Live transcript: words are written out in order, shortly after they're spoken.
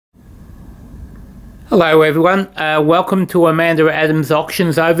Hello everyone, welcome to Amanda Addams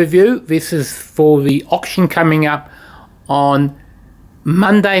Auctions Overview. This is for the auction coming up on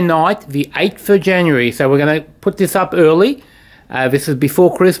Monday night, the 8th of January. So we're going to put this up early. This is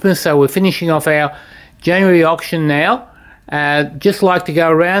before Christmas, so we're finishing off our January auction now. Just like to go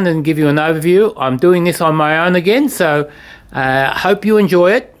around and give you an overview. I'm doing this on my own again, so hope you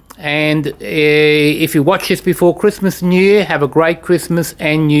enjoy it. And if you watch this before Christmas and New Year, have a great Christmas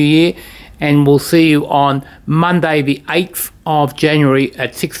and New Year. And we'll see you on Monday the 8th of January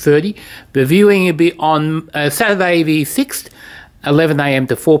at 6:30. The viewing will be on Saturday the 6th, 11 AM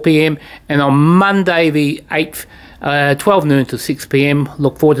to 4 PM. And on Monday the 8th, 12 noon to 6 PM.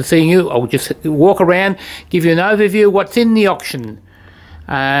 Look forward to seeing you. I'll just walk around, give you an overview of what's in the auction.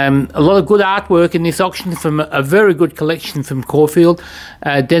 A lot of good artwork in this auction from a very good collection from Caulfield.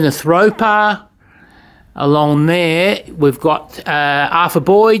 Dennis Roper. Along there, we've got Arthur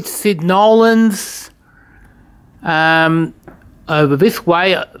Boyd's, Sid Nolan's. Over this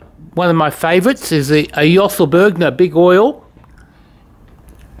way, one of my favourites is a Yosl Bergner Big Oil.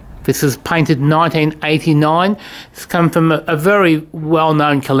 This is painted in 1989. It's come from a very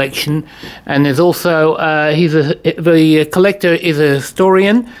well-known collection, and there's also the collector is a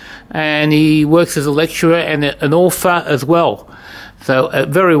historian, and he works as a lecturer and an author as well. So a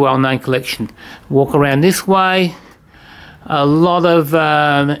very well-known collection. Walk around this way. A lot of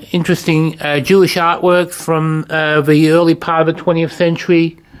interesting Jewish artworks from the early part of the 20th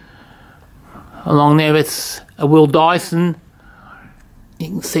century. Along there it's a Will Dyson. You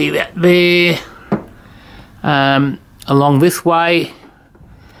can see that there. Along this way,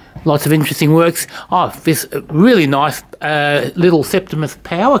 lots of interesting works. Oh, this really nice little Septimus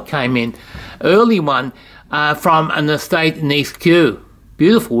Power came in. Early one. From an estate in East Kew.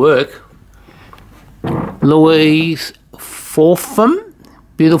 Beautiful work. Louise Forthum.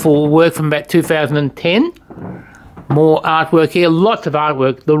 Beautiful work from about 2010. More artwork here. Lots of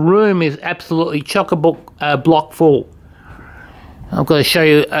artwork. The room is absolutely chock-a-block full. I've got to show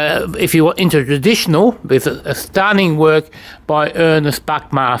you, if you're into traditional, there's a stunning work by Ernest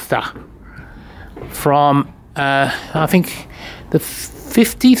Buckmaster from, I think, the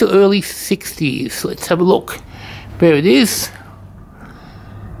 50s or early 60s. Let's have a look. There it is.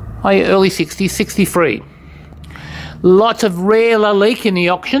 Oh yeah, early 60s, 63. Lots of Rare Lalique in the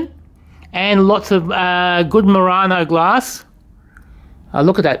auction, and lots of good Murano glass.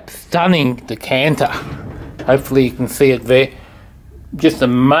 Look at that stunning decanter. Hopefully you can see it there. Just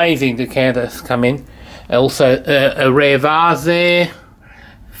amazing decanters come in. Also a rare vase there,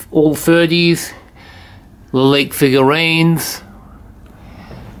 all 30s. Lalique figurines.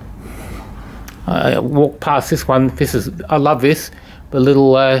 I walk past this one. I love this. The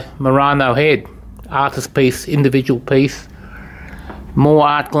little Murano head, artist piece, individual piece. More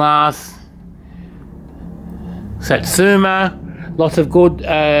art glass. Satsuma. Lots of good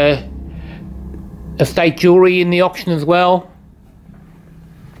estate jewellery in the auction as well.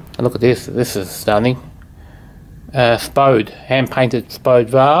 And look at this. This is stunning. Spode, hand painted Spode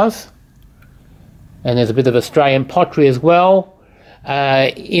vase. And there's a bit of Australian pottery as well.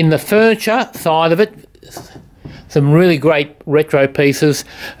 In the furniture side of it, some really great retro pieces.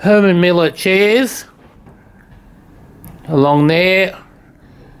 Herman Miller chairs along there.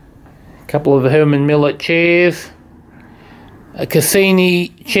 A couple of Herman Miller chairs. Cassini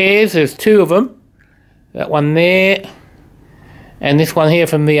chairs, there's two of them. That one there. And this one here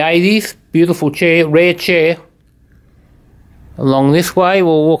from the 80s. Beautiful chair, rare chair. Along this way,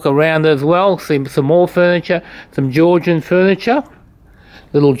 we'll walk around as well, see some more furniture, some Georgian furniture,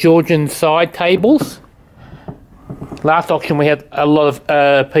 little Georgian side tables. Last auction we had a lot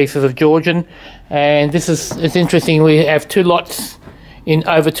of pieces of Georgian, and it's interesting, we have two lots in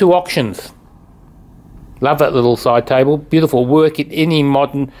over two auctions. Love that little side table, beautiful work in any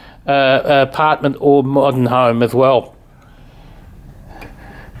modern apartment or modern home as well.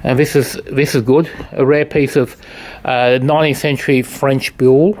 And this is good, a rare piece of 19th century French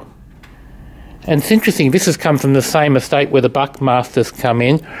buhl. And it's interesting, this has come from the same estate where the Buckmasters come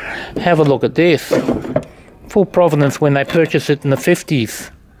in. Have a look at this. Full provenance when they purchased it in the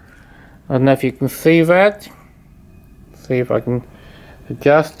 50s. I don't know if you can see that. See if I can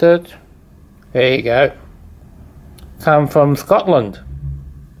adjust it. There you go. Come from Scotland.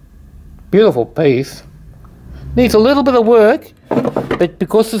 Beautiful piece. Needs a little bit of work, but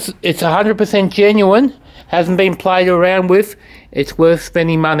because it's 100% genuine, hasn't been played around with, it's worth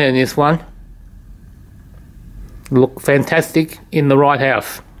spending money on this one. Look fantastic in the right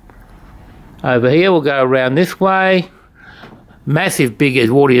house. Over here we'll go around this way. Massive big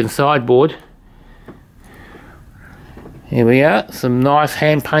Edwardian sideboard. Here we are, some nice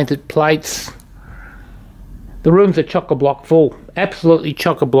hand painted plates. The rooms are chock-a-block full. Absolutely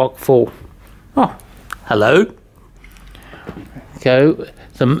chock-a-block full. Oh, hello. So,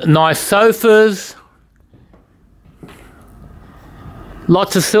 some nice sofas.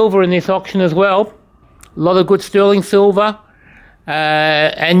 Lots of silver in this auction as well. A lot of good sterling silver.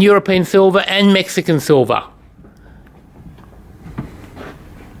 And European silver and Mexican silver.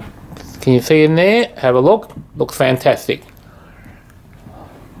 Can you see in there? Have a look. Looks fantastic.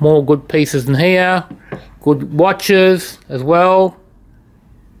 More good pieces in here. Good watches as well.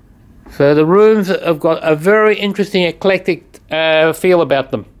 So the rooms have got a very interesting eclectic feel about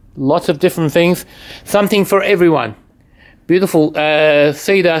them. Lots of different things. Something for everyone. Beautiful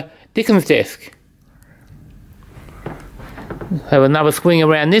cedar Dickens desk. Have another swing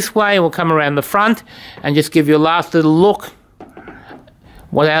around this way. We'll come around the front and just give you a last little look.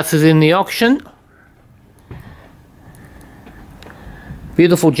 What else is in the auction?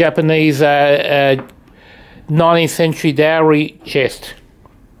 Beautiful Japanese 19th century dowry chest.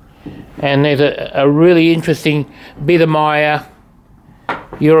 And there's a really interesting Biedermeier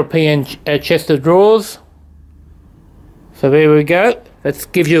European chest of drawers. So there we go. That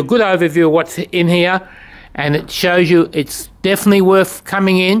gives you a good overview of what's in here. And it shows you it's definitely worth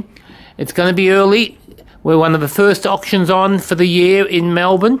coming in. It's going to be early. We're one of the first auctions on for the year in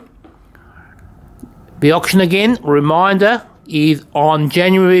Melbourne. The auction again, reminder, is on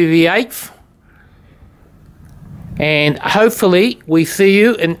January the 8th. And hopefully we see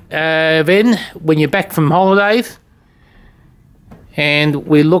you then when you're back from holidays. And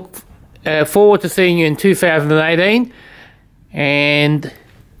we look forward to seeing you in 2018. And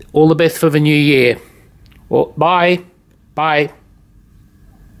all the best for the new year. Well, bye. Bye.